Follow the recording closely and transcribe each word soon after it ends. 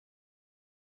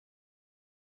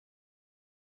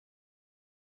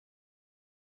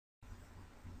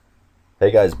Hey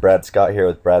guys, Brad Scott here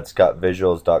with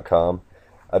BradScottVisuals.com.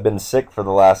 I've been sick for the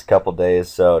last couple days,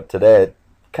 so today I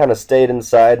kind of stayed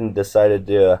inside and decided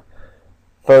to do a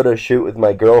photo shoot with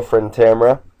my girlfriend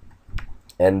Tamara.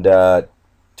 And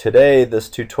today this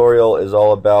tutorial is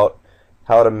all about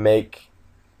how to make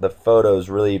the photos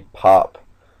really pop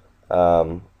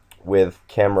with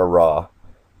Camera Raw.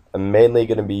 I'm mainly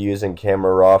going to be using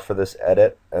Camera Raw for this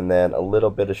edit, and then a little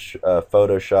bit of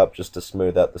Photoshop just to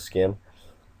smooth out the skin.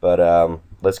 But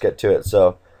let's get to it.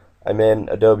 So I'm in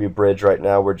Adobe Bridge right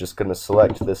now. We're just going to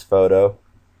select this photo.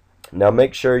 Now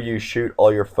make sure you shoot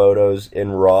all your photos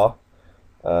in RAW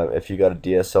if you got a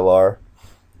DSLR.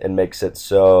 It makes it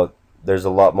so there's a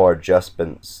lot more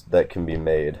adjustments that can be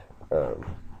made.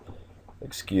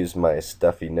 Excuse my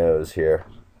stuffy nose here.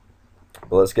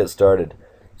 But let's get started.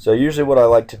 So usually what I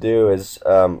like to do is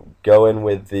go in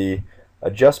with the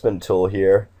adjustment tool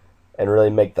here and really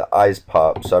make the eyes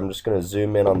pop. So I'm just going to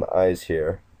zoom in on the eyes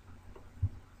here,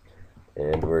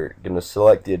 and we're going to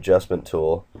select the adjustment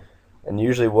tool. And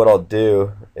usually what I'll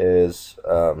do is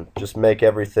just make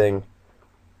everything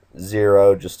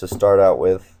 0 just to start out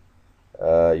with.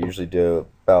 Usually do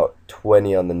about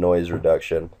 20 on the noise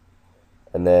reduction,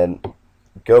 and then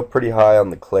go pretty high on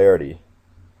the clarity.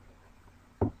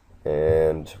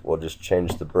 And we'll just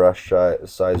change the brush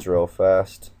size real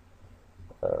fast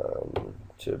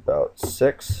to about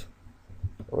 6.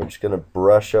 We're just going to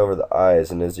brush over the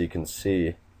eyes, and as you can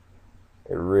see,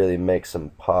 it really makes them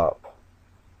pop.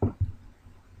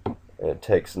 And it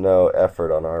takes no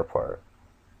effort on our part.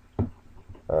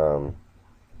 I'm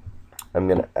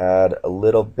going to add a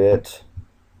little bit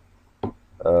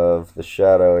of the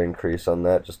shadow increase on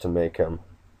that just to make them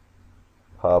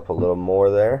pop a little more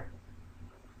there.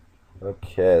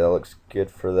 Okay, that looks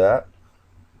good for that.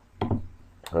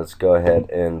 Let's go ahead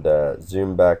and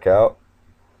zoom back out.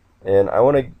 And I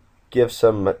want to give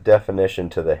some definition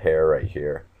to the hair right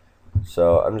here.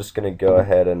 So I'm just going to go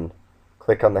ahead and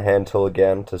click on the hand tool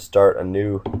again to start a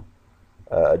new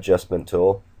adjustment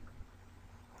tool.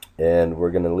 And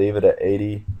we're going to leave it at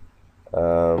 80.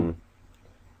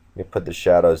 We put the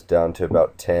shadows down to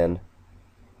about 10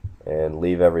 and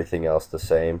leave everything else the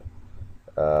same.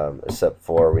 Except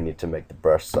for we need to make the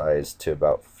brush size to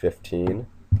about 15.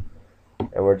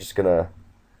 And we're just gonna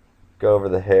go over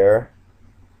the hair,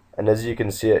 and as you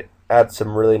can see, it adds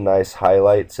some really nice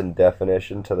highlights and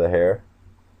definition to the hair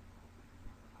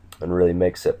and really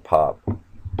makes it pop.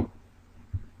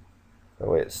 That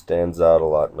way it stands out a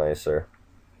lot nicer.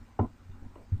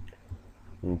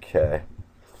 Okay,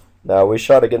 now we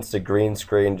shot against a green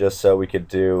screen just so we could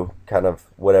do kind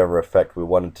of whatever effect we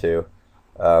wanted to.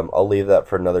 I'll leave that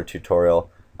for another tutorial.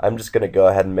 I'm just going to go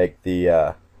ahead and make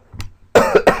the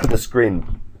the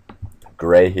screen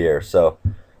gray here. So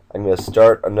I'm going to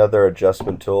start another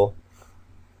adjustment tool,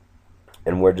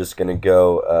 and we're just going to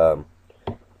go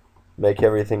make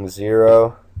everything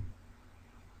 0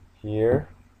 here,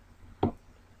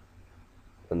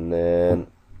 and then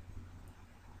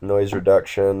noise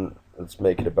reduction, let's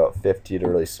make it about 50 to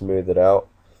really smooth it out.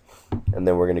 And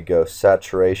then we're going to go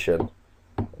saturation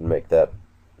and make that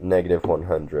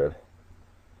 -100,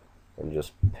 and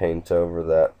just paint over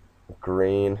that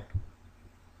green.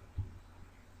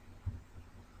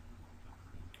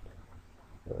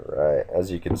 Alright,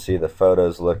 as you can see, the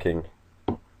photo's looking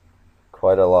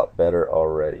quite a lot better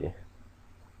already.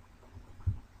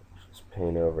 Just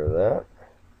paint over that.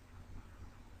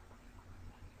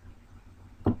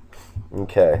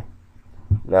 Okay,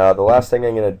 now the last thing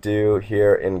I'm going to do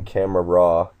here in Camera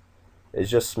Raw is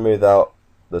just smooth out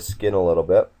the skin a little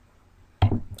bit.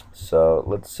 So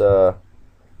let's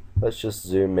just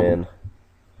zoom in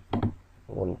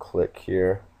one click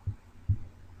here.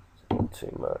 It's a little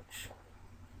too much.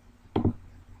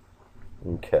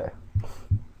 Okay,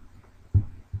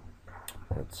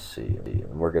 let's see,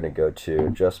 and we're going to go to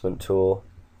adjustment tool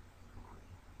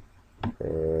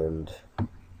and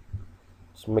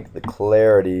let's make the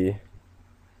clarity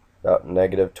about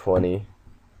 -20.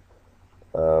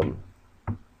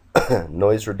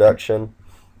 Noise reduction,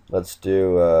 let's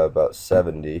do about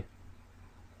 70.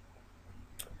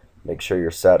 Make sure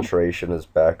your saturation is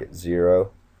back at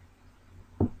 0,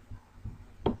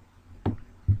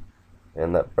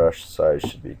 and that brush size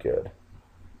should be good.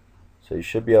 So you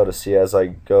should be able to see as I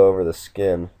go over the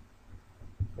skin,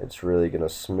 it's really going to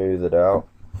smooth it out.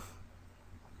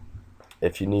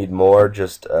 If you need more,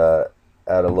 just add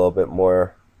a little bit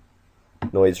more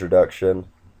noise reduction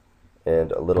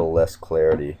and a little less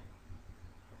clarity.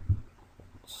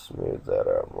 Smooth that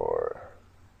out more.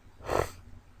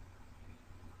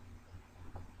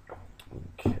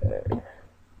 Okay.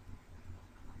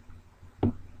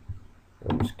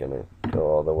 gonna go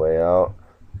all the way out.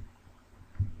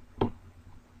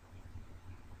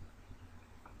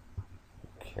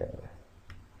 Okay.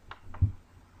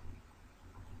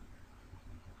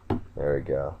 There we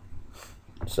go.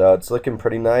 So it's looking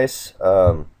pretty nice.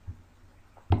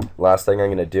 Last thing I'm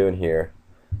gonna do in here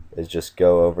is just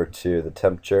go over to the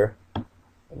temperature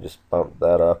and just bump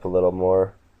that up a little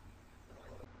more.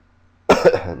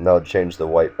 And that'll change the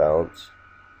white balance.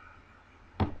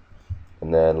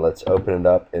 And then let's open it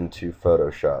up into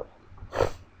Photoshop.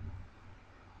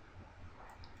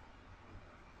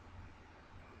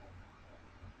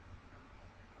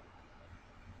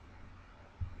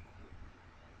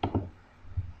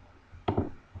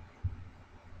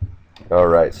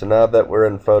 Alright, so now that we're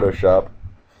in Photoshop,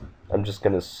 I'm just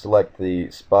going to select the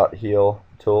spot heal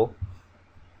tool,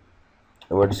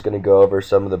 and we're just going to go over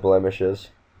some of the blemishes.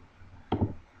 Let's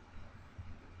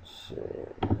see.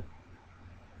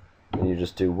 And you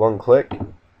just do one click,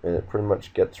 and it pretty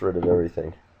much gets rid of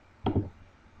everything.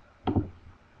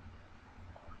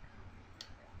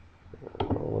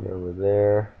 One over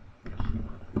there.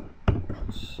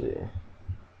 Let's see.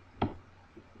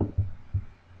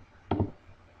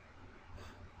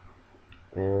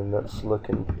 And that's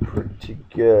looking pretty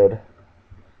good.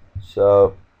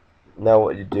 So now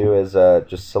what you do is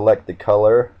just select the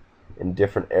color in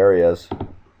different areas,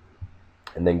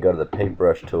 and then go to the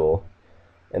paintbrush tool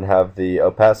and have the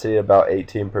opacity about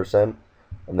 18%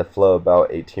 and the flow about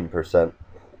 18%.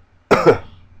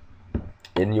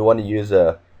 And you want to use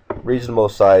a reasonable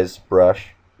size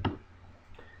brush.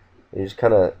 You just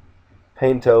kind of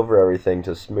paint over everything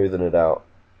to smoothen it out.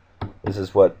 This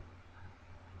is what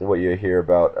you hear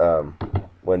about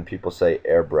when people say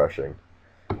airbrushing.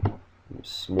 You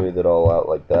smooth it all out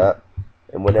like that,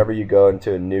 and whenever you go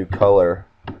into a new color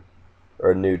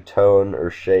or a new tone or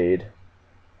shade,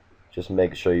 just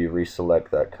make sure you reselect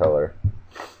that color.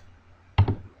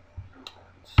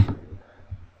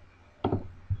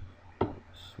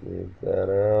 Smooth that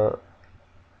out.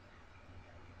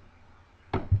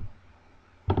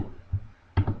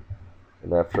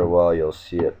 And after a while you'll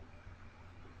see it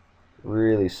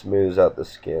really smooths out the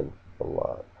skin a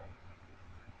lot.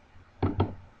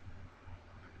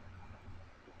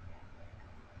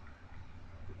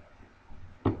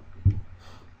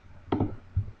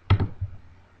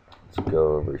 Let's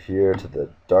go over here to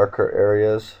the darker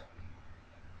areas.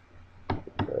 Go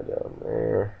down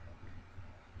there.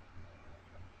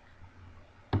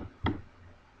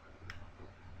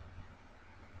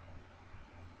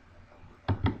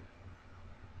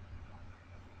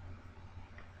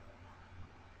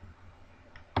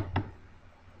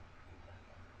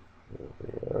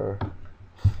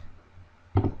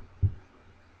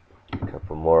 A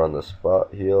couple more on the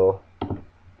spot heal.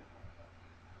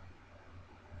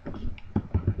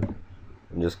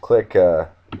 And just click, if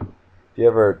you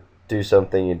ever do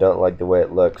something you don't like the way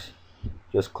it looks,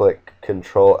 just click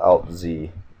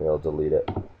Control-Alt-Z and it'll delete it.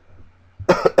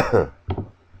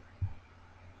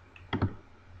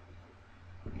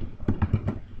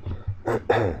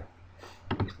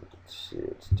 Let's see,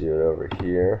 let's do it over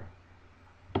here.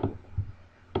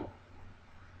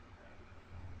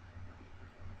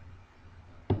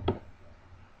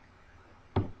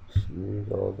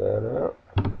 Smooth all that out.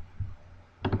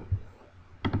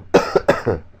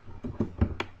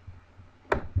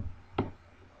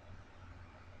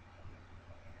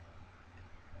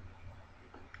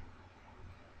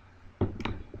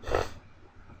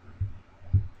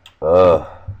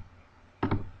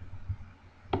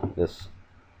 This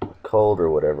cold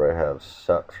or whatever I have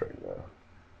sucks right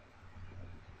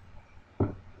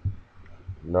now.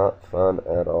 Not fun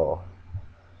at all.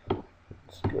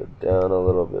 Let's go down a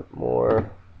little bit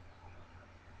more.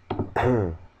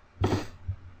 There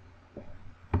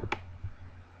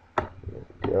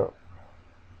we go.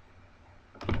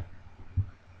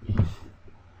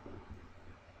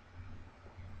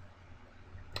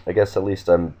 I guess at least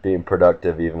I'm being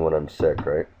productive even when I'm sick,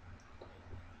 right?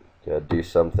 Gotta do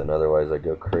something, otherwise I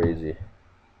go crazy.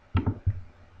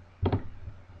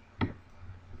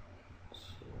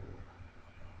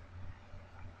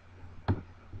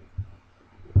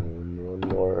 And one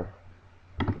more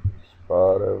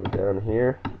spot over down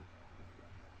here.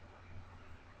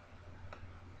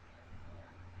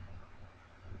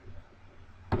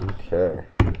 Okay.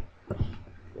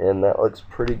 And that looks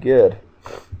pretty good.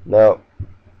 Now,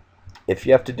 if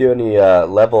you have to do any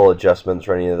level adjustments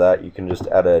or any of that, you can just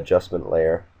add an adjustment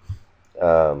layer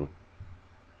and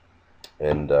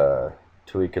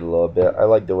tweak it a little bit. I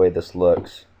like the way this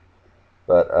looks,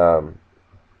 but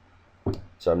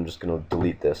so I'm just going to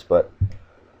delete this. But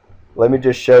let me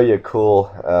just show you a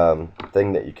cool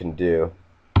thing that you can do.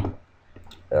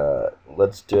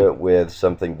 let's do it with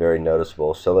something very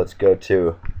noticeable. So let's go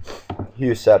to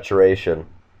hue saturation,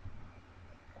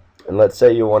 and let's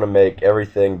say you want to make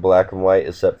everything black and white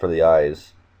except for the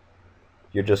eyes.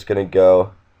 You're just going to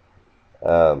go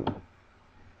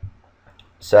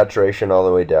saturation all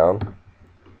the way down,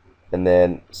 and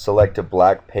then select a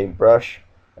black paintbrush,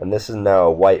 and this is now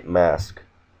a white mask.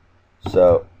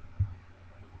 So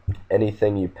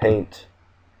anything you paint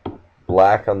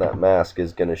black on that mask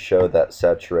is going to show that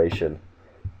saturation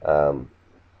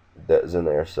that is in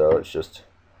there. So it's just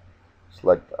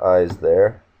select the eyes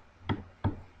there.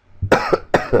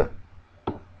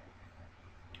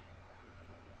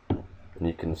 And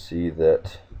you can see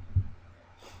that.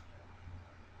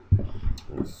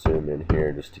 Let's zoom in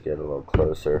here just to get a little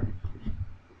closer.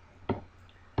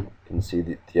 You can see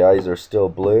that the eyes are still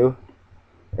blue,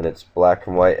 and it's black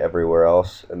and white everywhere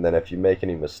else. And then if you make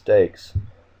any mistakes,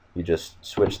 you just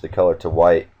switch the color to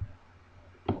white,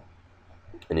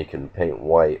 and you can paint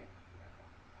white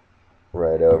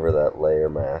right over that layer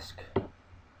mask,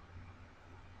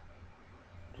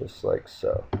 just like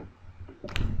so.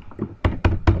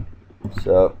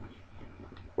 So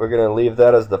we're going to leave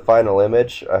that as the final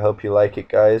image. I hope you like it,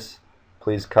 guys.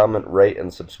 Please comment, rate,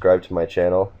 and subscribe to my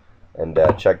channel, and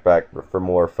check back for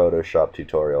more Photoshop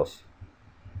tutorials.